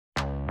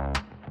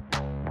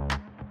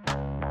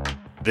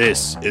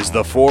This is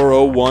the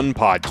 401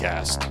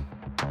 Podcast.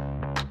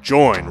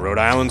 Join Rhode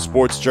Island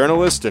sports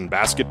journalist and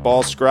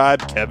basketball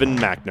scribe Kevin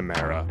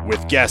McNamara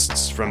with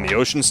guests from the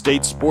Ocean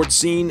State sports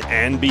scene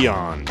and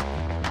beyond.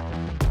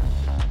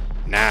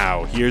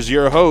 Now, here's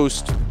your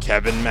host,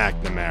 Kevin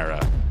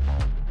McNamara.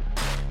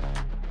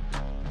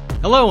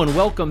 Hello and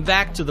welcome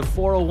back to the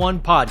 401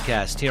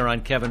 Podcast here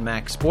on Kevin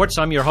Mac Sports.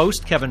 I'm your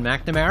host, Kevin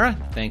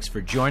McNamara. Thanks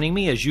for joining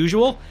me as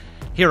usual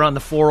here on the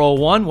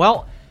 401.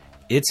 Well,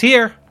 it's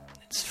here.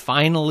 It's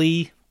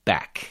finally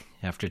back.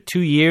 After 2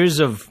 years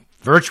of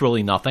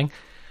virtually nothing,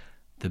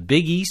 the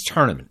Big East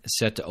Tournament is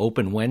set to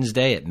open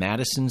Wednesday at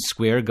Madison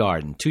Square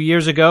Garden. 2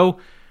 years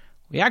ago,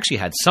 we actually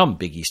had some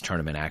Big East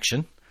Tournament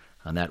action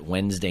on that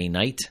Wednesday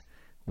night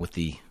with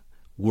the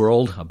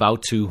world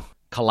about to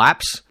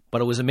collapse.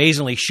 But it was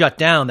amazingly shut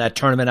down, that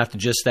tournament, after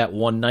just that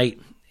one night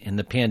in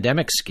the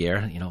pandemic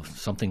scare,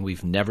 something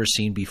we've never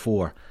seen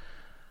before.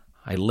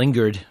 I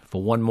lingered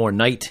for one more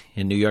night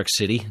in New York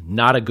City.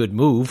 Not a good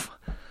move.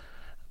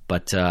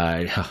 But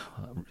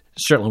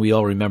certainly we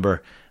all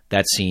remember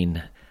that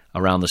scene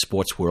around the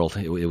sports world.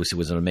 It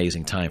was an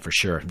amazing time for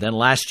sure. Then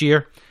last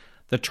year,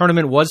 the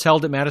tournament was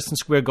held at Madison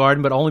Square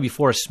Garden, but only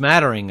before a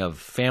smattering of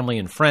family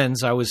and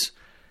friends. I was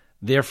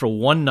there for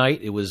one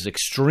night. It was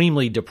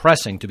extremely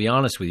depressing, to be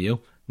honest with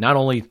you. Not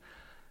only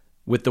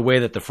with the way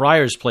that the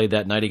Friars played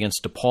that night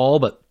against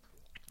DePaul, but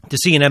to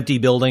see an empty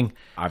building.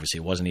 Obviously,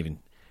 it wasn't even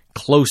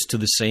close to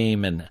the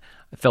same, and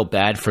I felt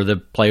bad for the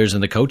players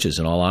and the coaches,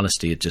 in all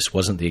honesty. It just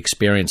wasn't the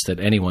experience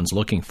that anyone's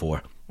looking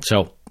for.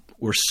 So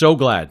we're so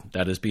glad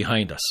that is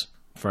behind us,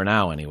 for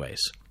now anyways.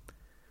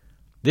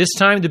 This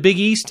time, the Big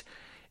East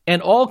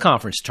and all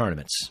conference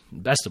tournaments.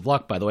 Best of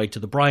luck, by the way, to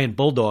the Bryant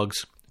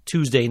Bulldogs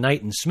Tuesday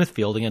night in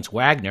Smithfield against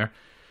Wagner.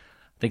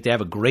 I think they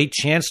have a great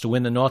chance to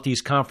win the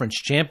Northeast Conference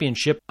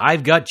Championship.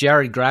 I've got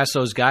Jared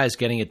Grasso's guys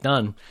getting it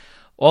done.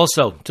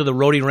 Also, to the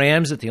Rhody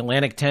Rams at the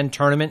Atlantic 10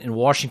 tournament in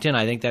Washington.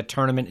 I think that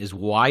tournament is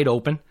wide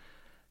open.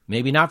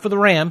 Maybe not for the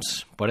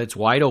Rams, but it's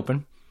wide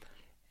open.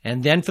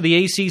 And then for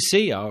the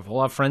ACC, all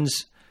our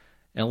friends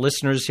and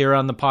listeners here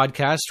on the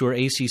podcast who are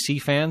ACC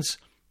fans,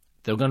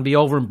 they're going to be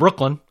over in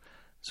Brooklyn.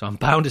 So I'm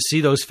bound to see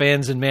those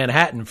fans in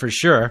Manhattan for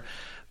sure.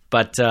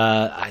 But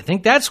I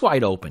think that's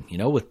wide open,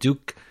 with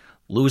Duke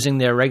losing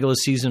their regular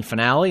season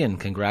finale. And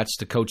congrats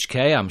to Coach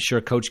K. I'm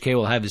sure Coach K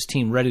will have his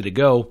team ready to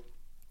go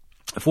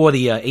for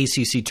the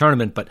ACC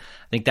tournament. But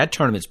I think that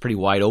tournament's pretty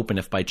wide open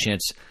if by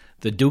chance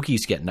the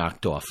Dukies get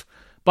knocked off.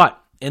 But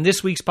in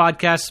this week's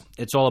podcast,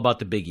 it's all about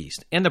the Big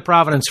East and the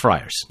Providence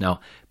Friars.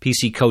 Now,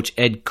 PC coach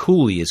Ed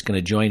Cooley is going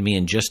to join me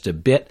in just a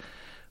bit.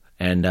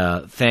 And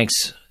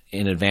thanks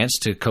in advance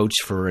to Coach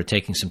for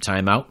taking some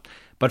time out.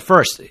 But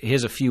first,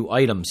 here's a few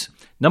items.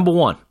 Number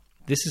one,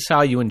 this is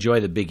how you enjoy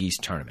the Big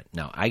East tournament.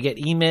 Now, I get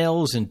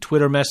emails and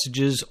Twitter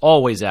messages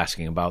always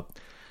asking about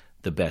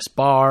the best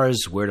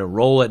bars, where to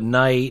roll at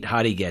night,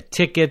 how to get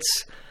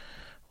tickets.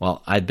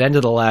 Well, I've been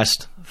to the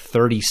last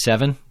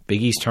 37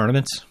 Big East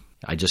tournaments.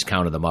 I just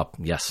counted them up.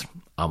 Yes,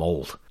 I'm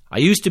old. I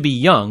used to be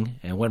young,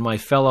 and when my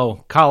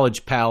fellow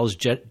college pals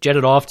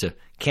jetted off to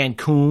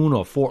Cancun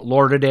or Fort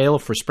Lauderdale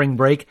for spring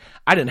break,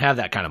 I didn't have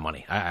that kind of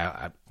money.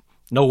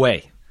 No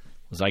way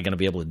was I going to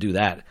be able to do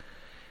that.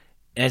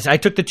 And I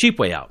took the cheap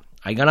way out.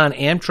 I got on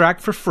Amtrak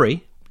for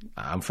free.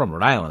 I'm from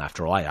Rhode Island,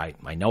 after all.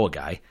 I know a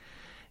guy.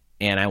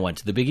 And I went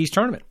to the Big East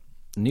tournament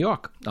in New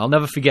York. I'll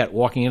never forget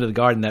walking into the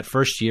Garden that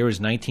first year. It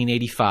was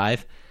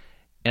 1985.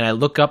 And I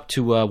look up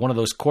to one of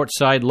those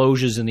courtside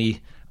loges in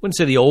I wouldn't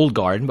say the old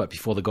Garden, but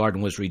before the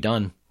Garden was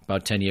redone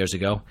about 10 years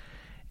ago.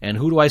 And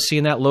who do I see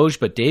in that loge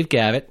but Dave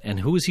Gavitt? And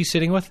who is he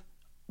sitting with?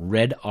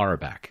 Red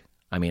Auerbach.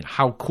 I mean,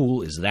 how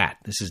cool is that?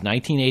 This is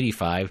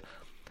 1985.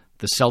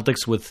 The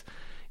Celtics with,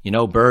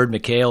 Bird,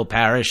 McHale,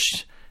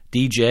 Parrish,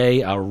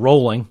 DJ are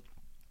rolling.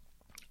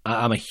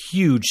 I'm a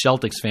huge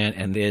Celtics fan,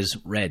 and there's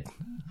Red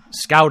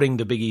scouting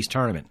the Big East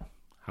tournament.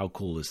 How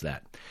cool is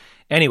that?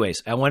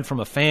 Anyways, I went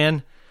from a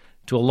fan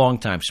to a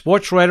longtime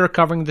sports writer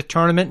covering the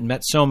tournament and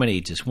met so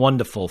many just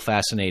wonderful,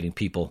 fascinating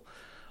people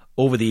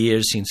over the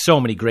years, seen so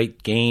many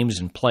great games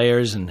and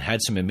players, and had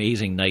some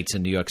amazing nights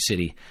in New York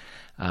City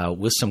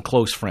with some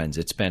close friends.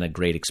 It's been a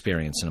great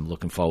experience, and I'm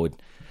looking forward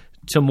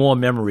to more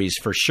memories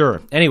for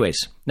sure. Anyways,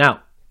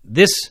 now,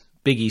 this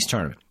Big East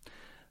tournament.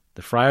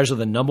 The Friars are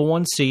the number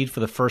one seed for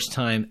the first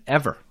time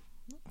ever.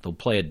 They'll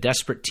play a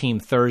desperate team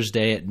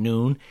Thursday at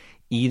noon,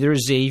 either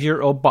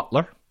Xavier or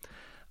Butler.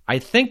 I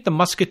think the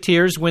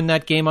Musketeers win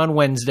that game on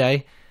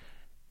Wednesday.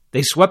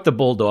 They swept the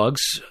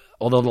Bulldogs,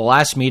 although the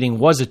last meeting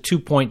was a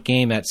 2-point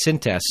game at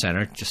Cintas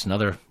Center, just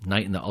another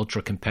night in the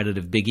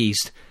ultra-competitive Big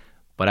East.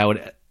 But I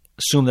would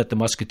assume that the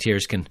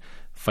Musketeers can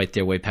fight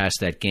their way past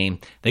that game.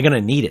 They're going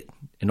to need it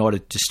in order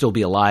to still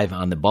be alive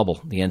on the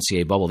bubble, the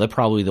NCAA bubble. They're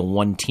probably the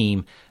one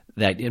team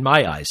that, in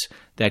my eyes,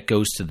 that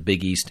goes to the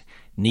Big East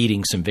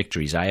needing some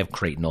victories. I have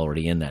Creighton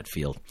already in that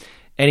field.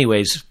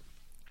 Anyways,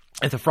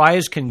 if the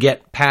Friars can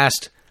get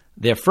past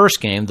their first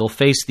game, they'll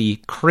face the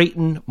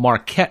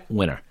Creighton-Marquette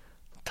winner.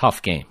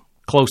 Tough game.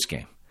 Close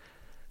game.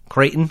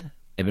 Creighton,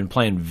 they've been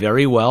playing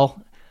very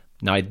well.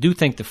 Now, I do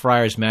think the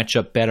Friars match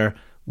up better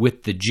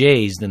with the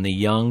Jays than the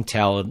young,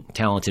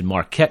 talented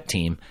Marquette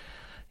team.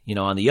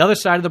 On the other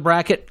side of the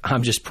bracket,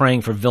 I'm just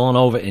praying for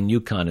Villanova and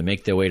UConn to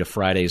make their way to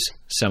Friday's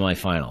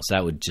semifinals.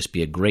 That would just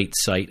be a great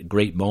sight, a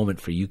great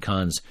moment for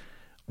UConn's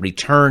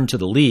return to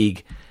the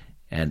league.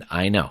 And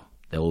I know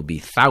there will be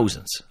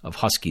thousands of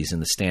Huskies in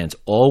the stands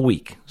all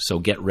week, so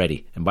get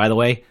ready. And by the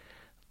way,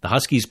 the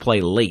Huskies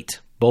play late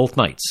both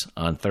nights.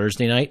 On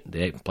Thursday night,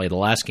 they play the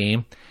last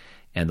game,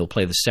 and they'll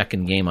play the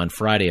second game on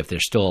Friday if they're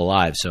still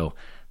alive. So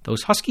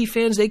those Husky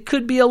fans, they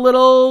could be a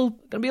little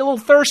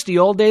thirsty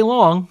all day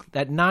long.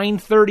 That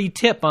 9:30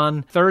 tip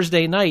on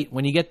Thursday night,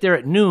 when you get there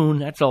at noon,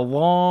 that's a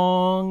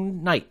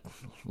long night,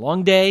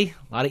 long day,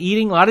 a lot of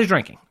eating, a lot of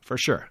drinking, for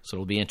sure. So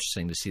it'll be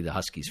interesting to see the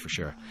Huskies for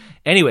sure.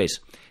 Anyways,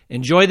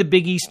 enjoy the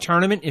Big East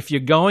tournament. If you're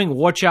going,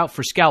 watch out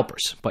for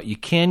scalpers, but you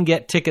can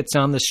get tickets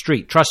on the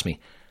street. Trust me,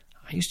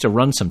 I used to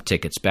run some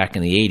tickets back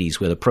in the 80s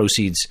where the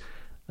proceeds,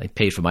 they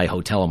paid for my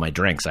hotel and my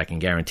drinks. I can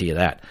guarantee you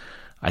that.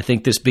 I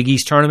think this Big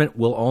East tournament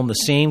will own the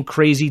same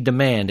crazy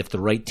demand if the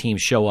right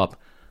teams show up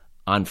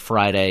on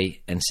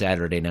Friday and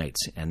Saturday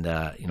nights. And,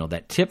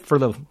 that tip for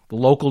the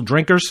local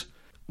drinkers,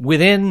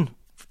 within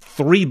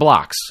 3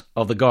 blocks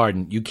of the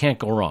Garden, you can't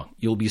go wrong.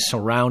 You'll be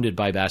surrounded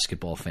by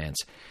basketball fans.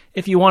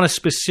 If you want a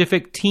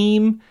specific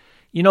team,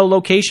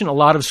 location, a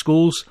lot of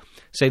schools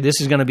say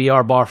this is going to be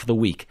our bar for the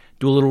week.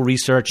 Do a little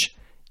research.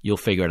 You'll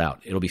figure it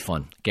out. It'll be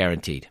fun,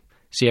 guaranteed.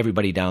 See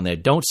everybody down there.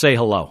 Don't say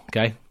hello,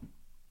 okay?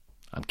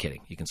 I'm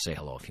kidding. You can say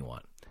hello if you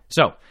want.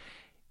 So,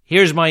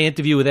 here's my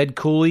interview with Ed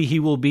Cooley. He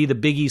will be the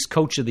Big East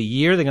Coach of the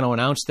Year. They're going to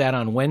announce that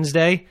on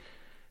Wednesday.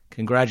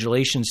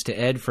 Congratulations to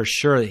Ed for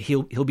sure.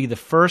 He'll be the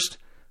first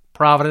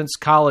Providence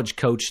college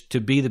coach to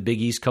be the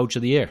Big East Coach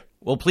of the Year.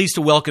 Well, pleased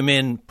to welcome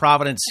in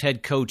Providence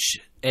head coach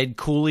Ed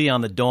Cooley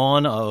on the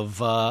dawn of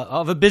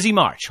a busy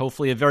March,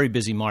 hopefully a very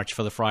busy March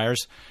for the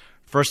Friars.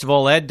 First of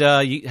all, Ed,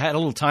 you had a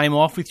little time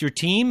off with your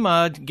team.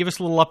 Give us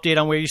a little update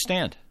on where you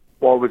stand.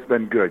 Well, it's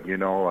been good.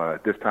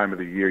 This time of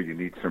the year, you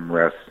need some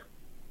rest.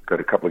 Got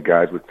a couple of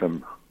guys with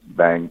some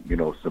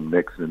some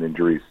nicks and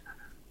injuries.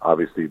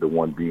 Obviously, the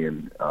one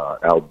being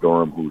Al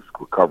Durham, who's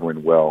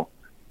recovering well.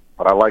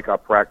 But I like our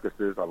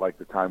practices. I like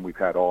the time we've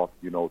had off,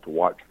 to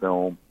watch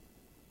film,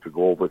 to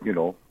go over,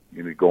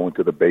 go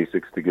into the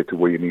basics to get to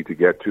where you need to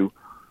get to.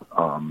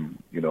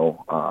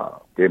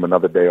 Gave him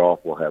another day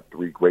off. We'll have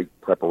 3 great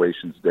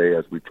preparations day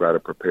as we try to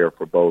prepare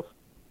for both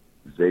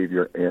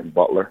Xavier and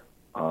Butler.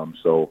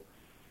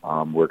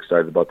 We're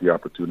excited about the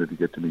opportunity to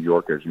get to New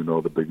York. As you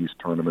know, the Big East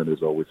tournament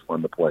is always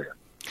fun to play in.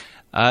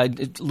 A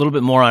little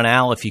bit more on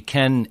Al, if you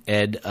can,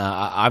 Ed.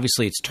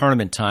 Obviously, it's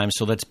tournament time,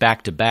 so that's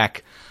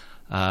back-to-back.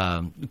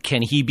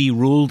 Can he be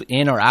ruled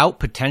in or out,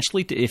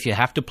 potentially, if you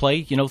have to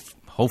play,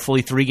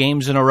 hopefully 3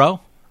 games in a row?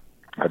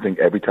 I think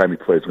every time he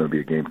plays is going to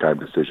be a game-time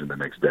decision the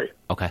next day.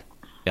 Okay.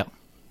 Yep.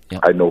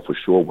 I know for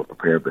sure we're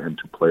preparing for him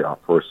to play our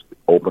first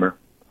opener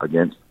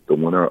against the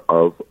winner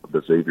of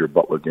the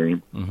Xavier-Butler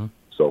game. Mm-hmm.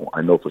 So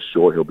I know for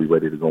sure he'll be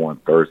ready to go on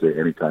Thursday.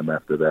 Anytime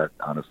after that,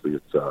 honestly,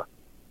 it's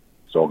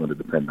all going to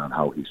depend on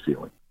how he's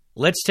feeling.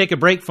 Let's take a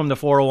break from the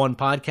 401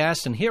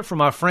 podcast and hear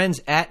from our friends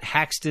at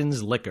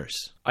Haxton's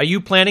Liquors. Are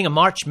you planning a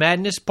March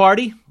Madness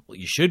party? Well,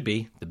 you should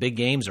be. The big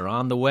games are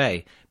on the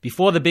way.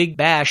 Before the big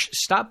bash,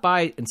 stop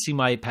by and see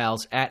my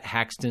pals at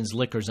Haxton's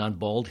Liquors on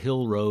Bald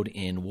Hill Road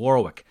in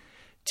Warwick.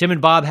 Tim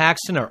and Bob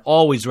Haxton are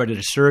always ready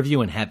to serve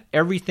you and have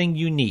everything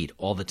you need.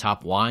 All the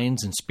top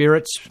wines and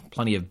spirits,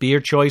 plenty of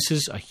beer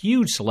choices, a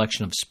huge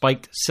selection of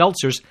spiked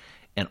seltzers,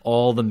 and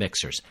all the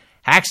mixers.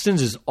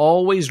 Haxton's is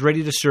always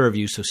ready to serve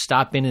you, so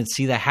stop in and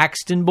see the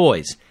Haxton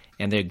boys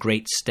and their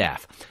great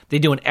staff. They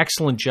do an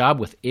excellent job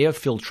with air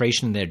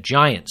filtration in their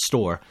giant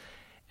store,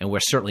 and we're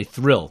certainly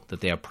thrilled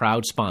that they are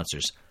proud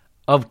sponsors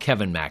of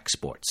Kevin Mack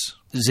Sports.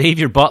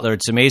 Xavier Butler,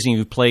 it's amazing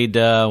you've played,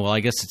 I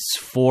guess it's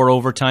 4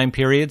 overtime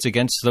periods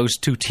against those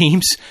 2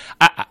 teams.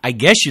 I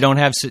guess you don't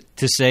have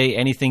to say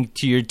anything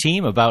to your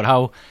team about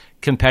how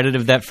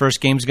competitive that first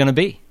game's going to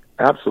be.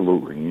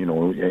 Absolutely.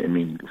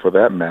 For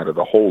that matter,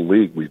 the whole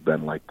league, we've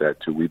been like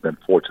that, too. We've been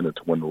fortunate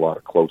to win a lot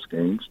of close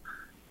games.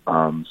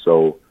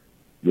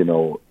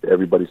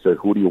 Everybody said,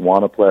 who do you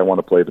want to play? I want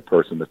to play the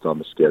person that's on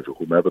the schedule.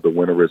 Whomever the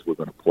winner is, we're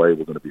going to play.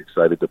 We're going to be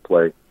excited to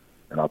play.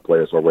 And our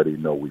players already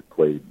know we've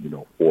played,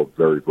 4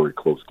 very, very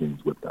close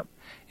games with them.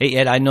 Hey,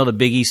 Ed, I know the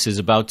Big East is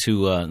about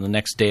to, in the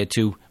next day or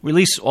two,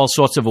 release all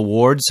sorts of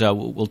awards.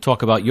 We'll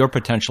talk about your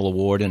potential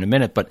award in a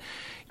minute. But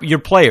your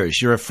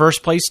players, you're a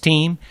first-place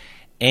team,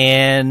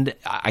 and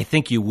I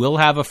think you will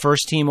have a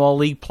first-team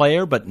All-League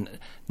player, but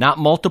not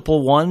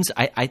multiple ones.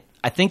 I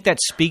think that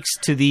speaks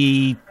to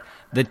the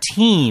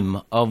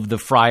team of the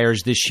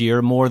Friars this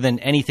year more than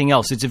anything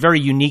else. It's a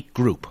very unique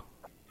group.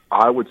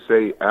 I would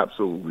say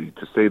absolutely,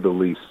 to say the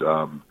least.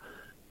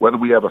 Whether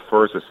we have a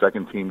first or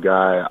second team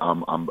guy,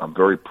 I'm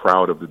very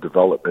proud of the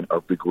development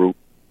of the group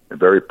and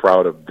very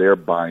proud of their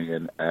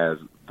buy-in as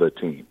the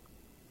team.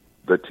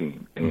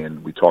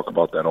 And we talk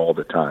about that all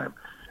the time.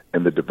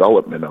 And the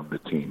development of the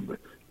team,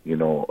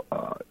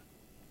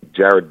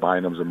 Jared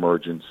Bynum's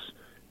emergence,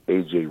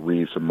 A.J.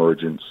 Reeves'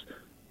 emergence,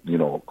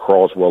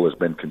 Croswell has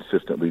been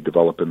consistently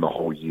developing the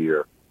whole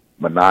year.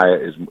 Mania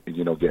is,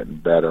 getting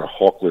better.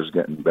 Hawkler's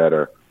getting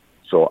better.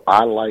 So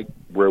I like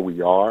where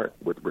we are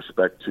with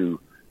respect to,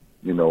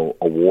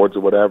 awards or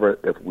whatever.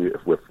 If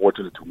we're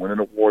fortunate to win an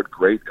award,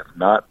 great. If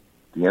not,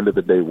 at the end of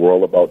the day, we're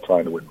all about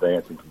trying to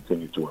advance and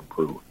continue to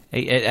improve.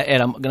 Hey,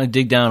 Ed, I'm going to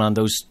dig down on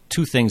those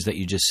two things that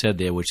you just said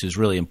there, which is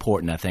really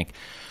important, I think,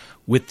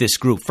 with this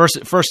group.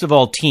 First of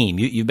all, team.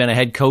 You've been a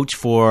head coach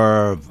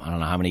for, I don't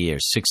know how many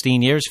years,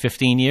 16 years,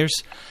 15 years?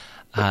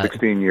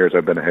 16 years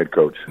I've been a head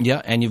coach.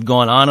 Yeah, and you've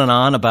gone on and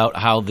on about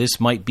how this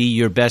might be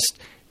your best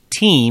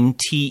team,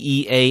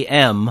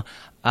 TEAM.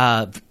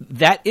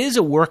 That is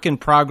a work in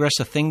progress,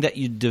 a thing that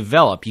you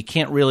develop. You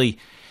can't really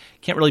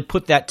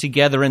put that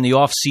together in the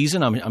off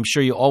season. I'm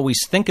sure you always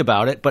think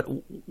about it, but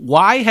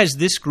why has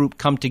this group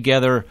come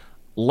together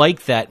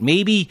like that?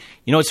 Maybe,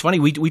 it's funny,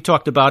 we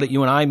talked about it,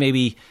 you and I,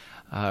 maybe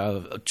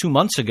 2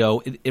 months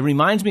ago. It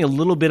reminds me a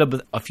little bit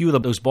of a few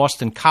of those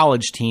Boston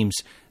College teams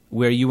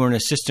where you were an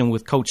assistant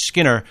with Coach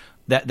Skinner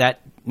that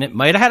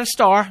might have had a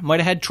star, might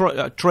have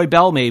had Troy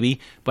Bell maybe,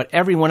 but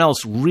everyone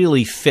else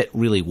really fit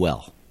really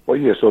well. Well,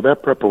 yeah, so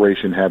that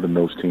preparation, having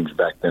those teams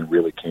back then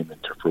really came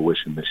into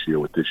fruition this year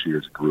with this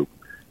year's group.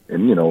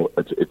 And,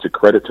 it's a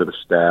credit to the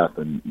staff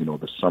and,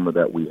 the summer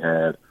that we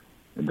had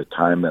and the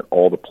time that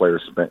all the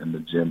players spent in the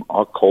gym.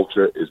 Our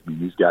culture is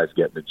these guys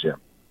get in the gym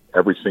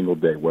every single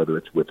day, whether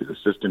it's with the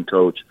assistant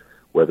coach,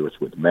 whether it's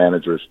with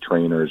managers,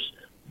 trainers,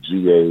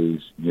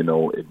 GAs,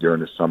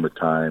 during the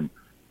summertime.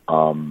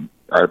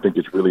 I think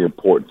it's really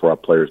important for our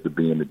players to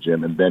be in the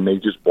gym, and then they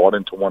just bought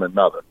into one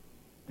another.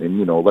 And,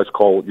 let's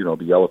call,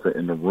 the elephant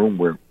in the room.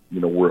 We're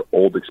an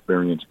old,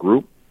 experienced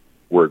group.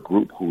 We're a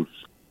group whose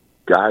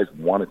guys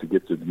wanted to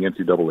get to the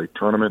NCAA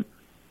tournament.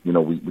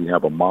 We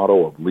have a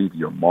motto of leave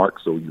your mark,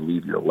 so you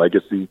leave your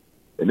legacy.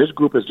 And this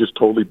group has just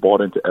totally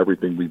bought into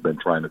everything we've been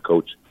trying to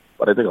coach.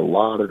 But I think a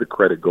lot of the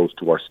credit goes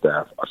to our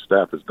staff. Our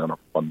staff has done a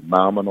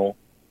phenomenal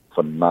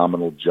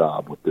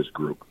job with this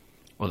group.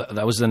 Well,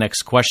 that was the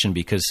next question,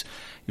 because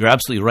you're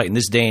absolutely right. In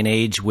this day and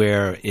age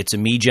where it's a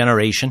me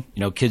generation,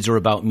 kids are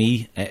about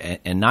me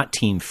and not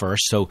team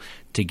first. So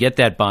to get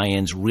that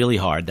buy-in is really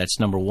hard. That's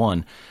number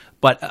one.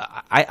 But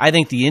I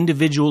think the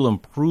individual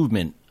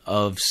improvement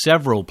of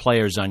several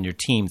players on your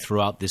team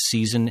throughout this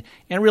season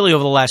and really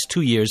over the last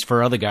 2 years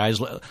for other guys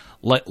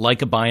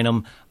like a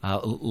Bynum,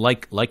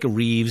 like a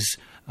Reeves,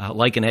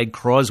 like an Ed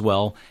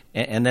Croswell,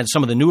 and then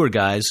some of the newer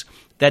guys,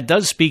 that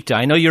does speak to,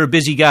 I know you're a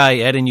busy guy,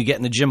 Ed, and you get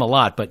in the gym a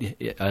lot, but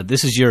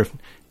this is your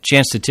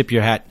chance to tip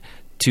your hat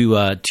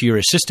to your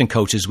assistant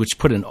coaches, which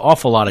put an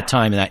awful lot of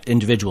time in that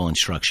individual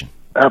instruction.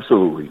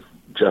 Absolutely.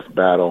 Jeff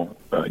Battle,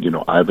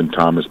 Ivan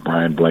Thomas,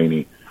 Brian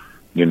Blaney,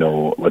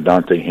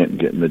 LaDante Hinton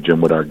getting in the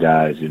gym with our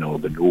guys, the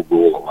new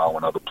rule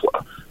allowing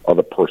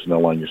other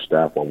personnel on your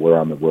staff while we're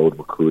on the road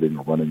recruiting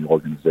or running the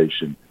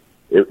organization.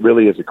 It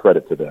really is a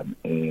credit to them.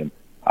 And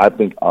I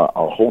think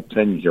our whole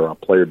tenure here, our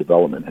player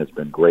development has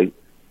been great.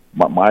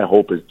 My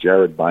hope is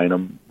Jared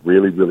Bynum.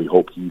 Really, really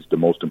hope he's the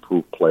most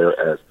improved player,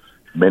 as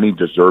many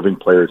deserving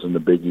players in the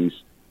Big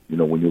East.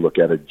 When you look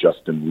at it,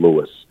 Justin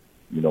Lewis,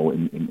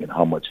 in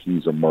how much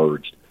he's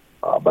emerged.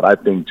 But I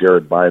think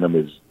Jared Bynum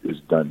is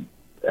done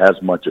as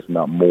much, if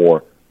not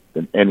more,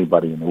 than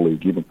anybody in the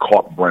league. Even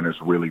Kalkbrenner's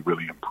really,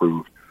 really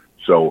improved.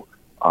 So,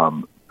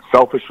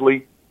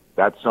 selfishly,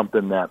 that's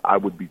something that I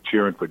would be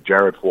cheering for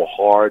Jared for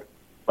hard.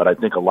 But I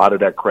think a lot of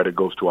that credit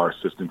goes to our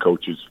assistant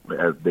coaches,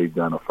 as they've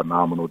done a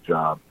phenomenal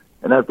job.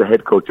 And as the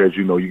head coach, as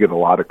you know, you get a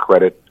lot of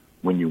credit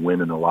when you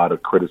win and a lot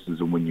of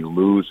criticism when you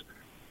lose.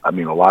 I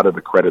mean, a lot of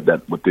the credit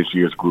that with this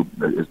year's group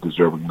is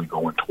deservingly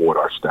going toward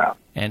our staff.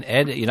 And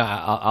Ed,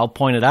 I'll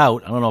point it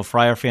out. I don't know if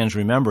Friar fans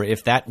remember,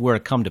 if that were to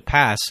come to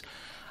pass,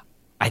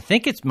 I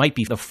think it might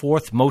be the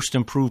fourth most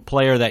improved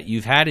player that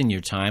you've had in your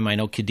time. I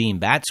know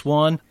Kadeem Batts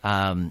won,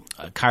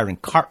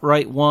 Kyron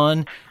Cartwright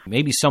won,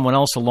 maybe someone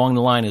else along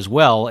the line as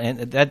well.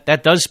 And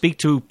that does speak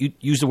to, you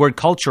use the word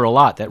culture a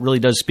lot. That really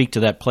does speak to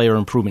that player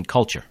improvement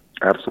culture.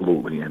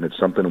 Absolutely, and it's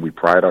something that we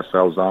pride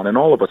ourselves on. And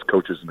all of us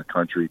coaches in the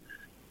country,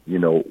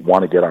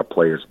 want to get our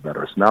players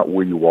better. It's not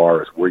where you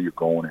are, it's where you're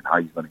going and how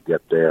you're going to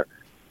get there.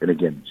 And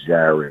again,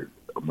 Jared,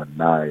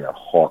 Mania,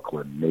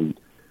 Hawkler, Nate,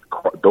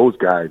 those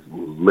guys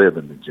live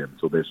in the gym.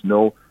 So there's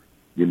no,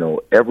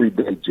 every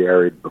day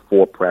Jared,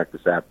 before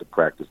practice, after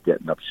practice,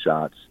 getting up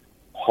shots.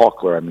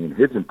 Hawkler,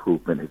 his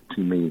improvement,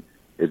 to me,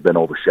 has been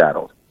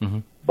overshadowed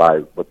by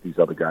what these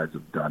other guys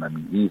have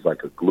done. He's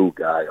like a glue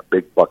guy, a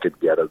big bucket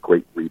getter,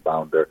 great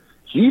rebounder.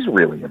 He's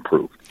really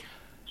improved,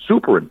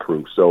 super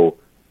improved. So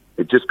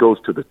it just goes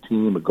to the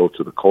team, it goes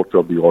to the culture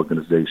of the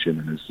organization,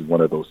 and this is one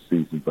of those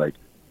seasons, like,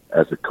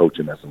 as a coach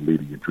and as a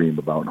leader, you dream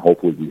about, and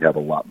hopefully we have a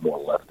lot more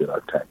left in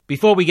our tank.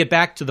 Before we get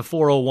back to the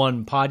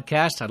 401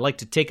 podcast, I'd like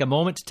to take a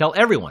moment to tell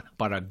everyone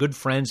about our good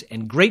friends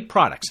and great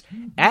products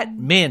at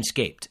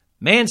Manscaped.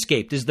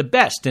 Manscaped is the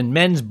best in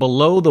men's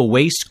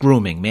below-the-waist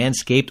grooming.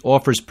 Manscaped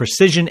offers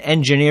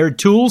precision-engineered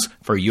tools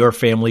for your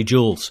family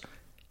jewels.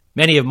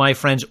 Many of my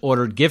friends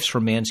ordered gifts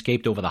from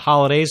Manscaped over the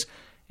holidays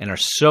and are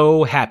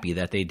so happy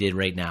that they did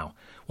right now.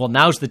 Well,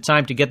 now's the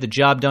time to get the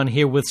job done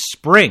here with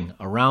spring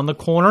around the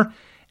corner.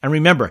 And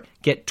remember,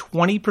 get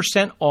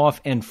 20% off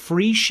and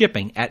free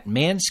shipping at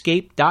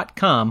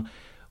manscaped.com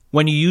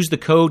when you use the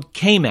code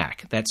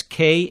KMAC. That's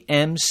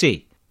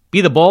KMC.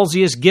 Be the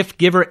ballsiest gift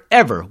giver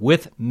ever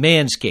with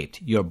Manscaped.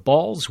 Your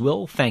balls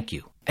will thank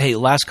you. Hey,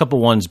 last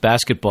couple ones,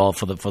 basketball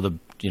for the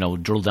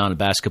drill down to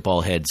basketball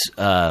heads.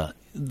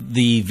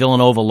 The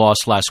Villanova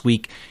loss last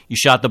week. You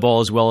shot the ball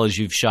as well as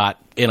you've shot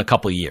in a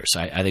couple of years.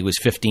 I think it was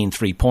 15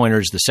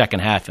 three-pointers. The second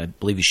half, I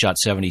believe you shot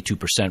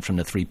 72% from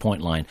the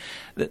three-point line.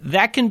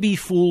 That can be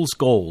fool's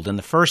gold. In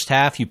the first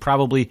half, you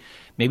probably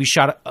maybe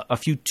shot a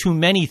few too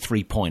many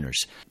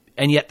three-pointers.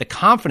 And yet the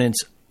confidence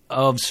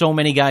of so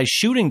many guys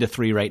shooting the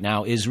three right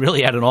now is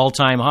really at an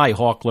all-time high.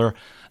 Hawkler,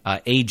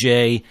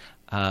 AJ,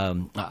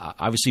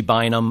 obviously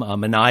Bynum,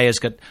 Manaya's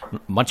got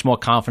much more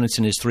confidence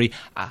in his three.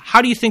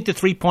 How do you think the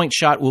three-point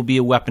shot will be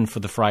a weapon for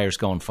the Friars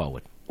going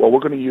forward? Well, we're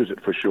going to use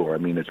it for sure. I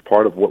mean, it's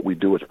part of what we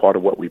do. It's part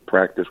of what we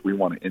practice. We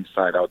want an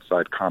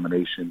inside-outside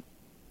combination,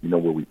 where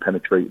we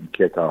penetrate and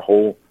kick. Our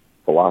whole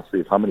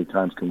philosophy is how many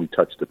times can we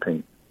touch the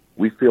paint.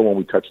 We feel when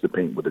we touch the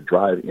paint with a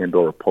drive and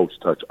or a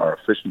post touch, our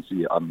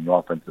efficiency on the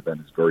offensive end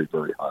is very,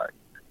 very high.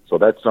 So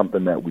that's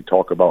something that we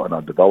talk about in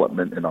our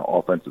development, in our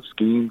offensive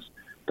schemes.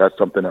 That's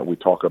something that we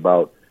talk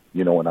about,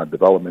 in our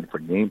development for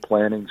game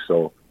planning.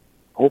 So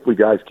hopefully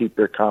guys keep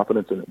their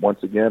confidence. And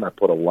once again, I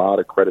put a lot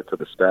of credit to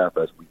the staff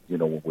as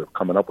when we're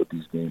coming up with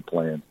these game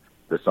plans.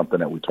 There's something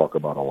that we talk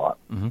about a lot.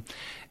 Mm-hmm.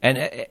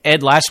 And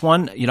Ed, last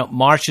one,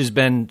 March has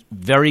been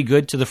very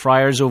good to the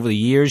Friars over the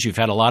years. You've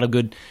had a lot of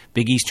good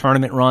Big East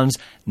tournament runs,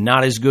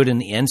 not as good in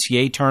the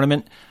NCAA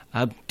tournament.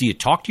 Do you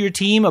talk to your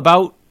team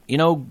about,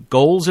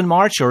 goals in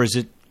March, or is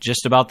it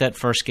just about that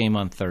first game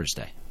on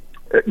Thursday?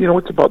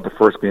 It's about the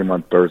first game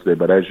on Thursday,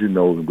 but as you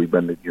know, we've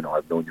been,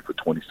 I've known you for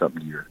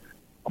 20-something years.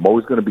 I'm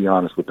always going to be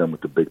honest with them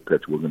with the big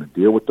picture. We're going to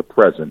deal with the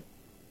present.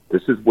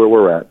 This is where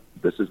we're at.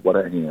 This is what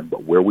I am,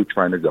 but where are we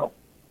trying to go?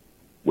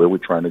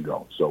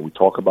 So we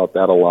talk about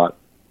that a lot,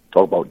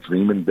 talk about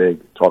dreaming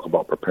big, talk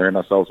about preparing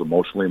ourselves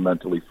emotionally and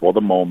mentally for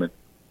the moment.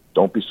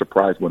 Don't be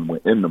surprised when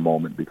we're in the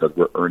moment because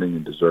we're earning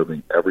and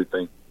deserving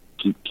everything.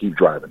 Keep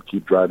driving,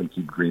 keep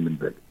dreaming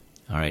big.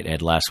 All right,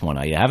 Ed, last one.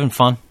 Are you having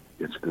fun?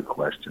 It's a good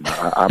question.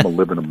 I'm a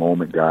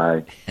live-in-a-moment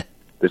guy.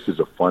 This is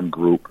a fun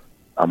group.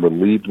 I'm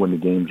relieved when the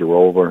games are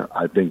over.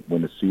 I think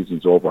when the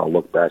season's over, I'll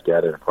look back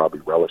at it and probably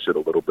relish it a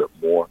little bit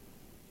more.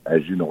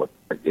 As you know,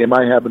 am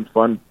I having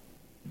fun?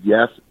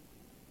 Yes.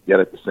 Yet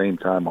at the same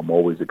time, I'm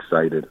always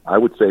excited. I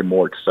would say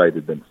more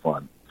excited than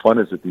fun. Fun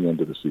is at the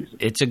end of the season.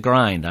 It's a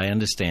grind. I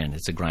understand.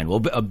 It's a grind. Well,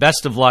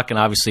 best of luck, and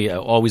obviously, I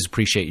always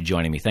appreciate you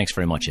joining me. Thanks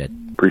very much, Ed.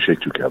 Appreciate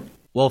you, Kevin.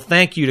 Well,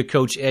 thank you to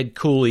Coach Ed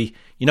Cooley.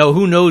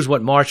 Who knows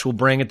what March will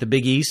bring at the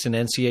Big East and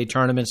NCAA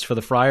tournaments for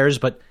the Friars,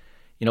 but,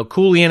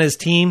 Cooley and his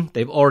team,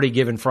 they've already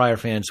given Friar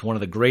fans one of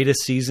the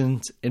greatest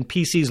seasons in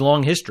PC's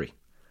long history.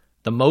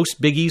 The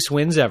most Big East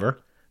wins ever,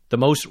 the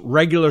most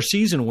regular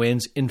season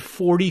wins in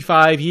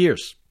 45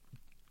 years.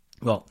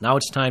 Well, now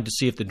it's time to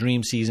see if the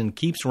dream season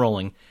keeps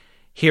rolling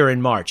here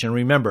in March. And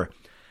remember,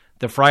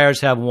 the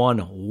Friars have won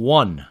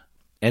one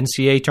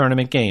NCAA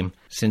tournament game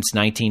since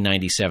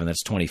 1997.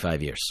 That's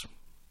 25 years.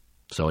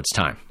 So it's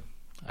time.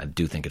 I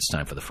do think it's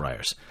time for the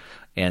Friars.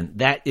 And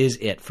that is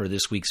it for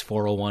this week's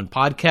 401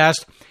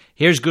 podcast.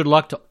 Here's good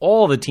luck to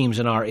all the teams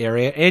in our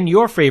area and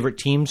your favorite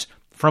teams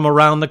from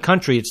around the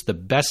country. It's the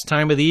best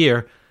time of the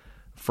year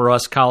for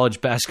us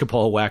college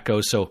basketball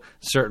wackos, so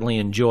certainly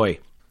enjoy.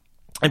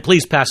 And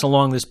please pass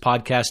along this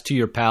podcast to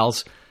your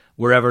pals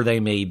wherever they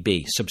may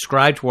be.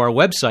 Subscribe to our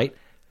website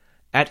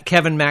at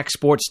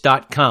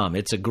kevinmacsports.com.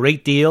 It's a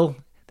great deal.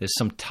 There's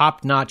some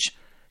top-notch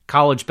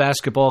college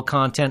basketball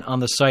content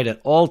on the site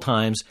at all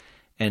times,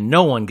 and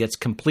no one gets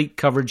complete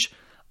coverage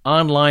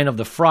online of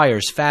the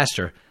Friars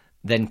faster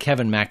than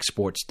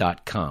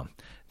kevinmacsports.com.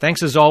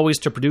 Thanks as always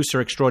to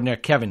producer extraordinaire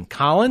Kevin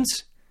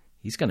Collins.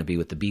 He's going to be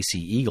with the BC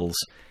Eagles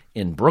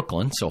in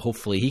Brooklyn, so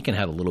hopefully he can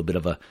have a little bit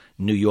of a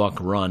New York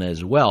run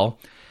as well.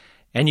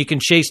 And you can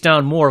chase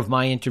down more of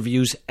my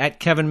interviews at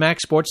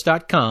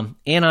kevinmacsports.com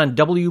and on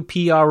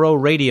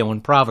WPRO Radio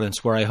in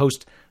Providence, where I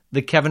host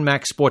the Kevin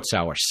Mack Sports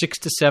Hour, 6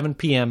 to 7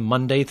 p.m.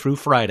 Monday through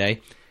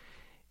Friday.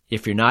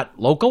 If you're not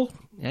local,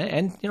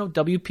 and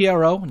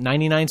WPRO,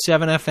 99.7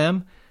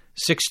 FM,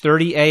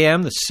 6:30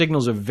 a.m., the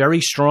signals are very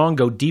strong,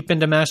 go deep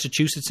into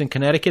Massachusetts and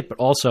Connecticut, but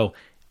also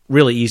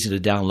really easy to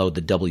download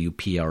the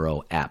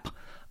WPRO app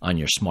on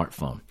your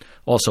smartphone.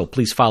 Also,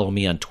 please follow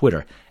me on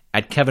Twitter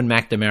at Kevin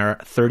McNamara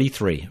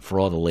 33 for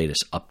all the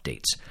latest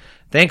updates.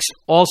 Thanks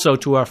also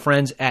to our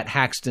friends at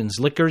Haxton's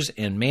Liquors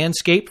and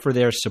Manscaped for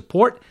their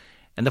support.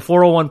 And the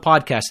 401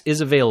 podcast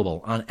is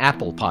available on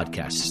Apple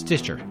Podcasts,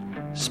 Stitcher,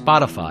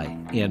 Spotify,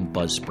 and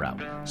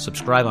Buzzsprout.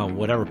 Subscribe on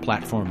whatever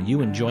platform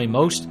you enjoy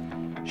most.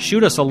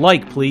 Shoot us a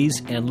like,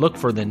 please, and look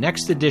for the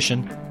next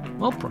edition,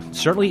 well,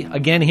 certainly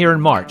again here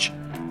in March,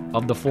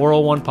 of the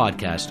 401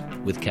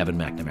 podcast with Kevin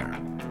McNamara.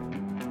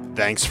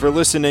 Thanks for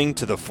listening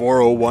to the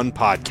 401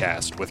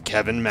 Podcast with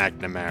Kevin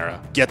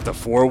McNamara. Get the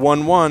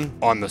 411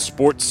 on the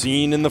sports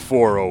scene in the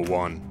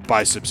 401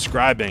 by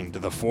subscribing to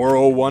the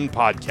 401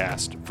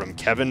 Podcast from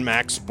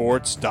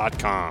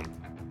KevinMacSports.com.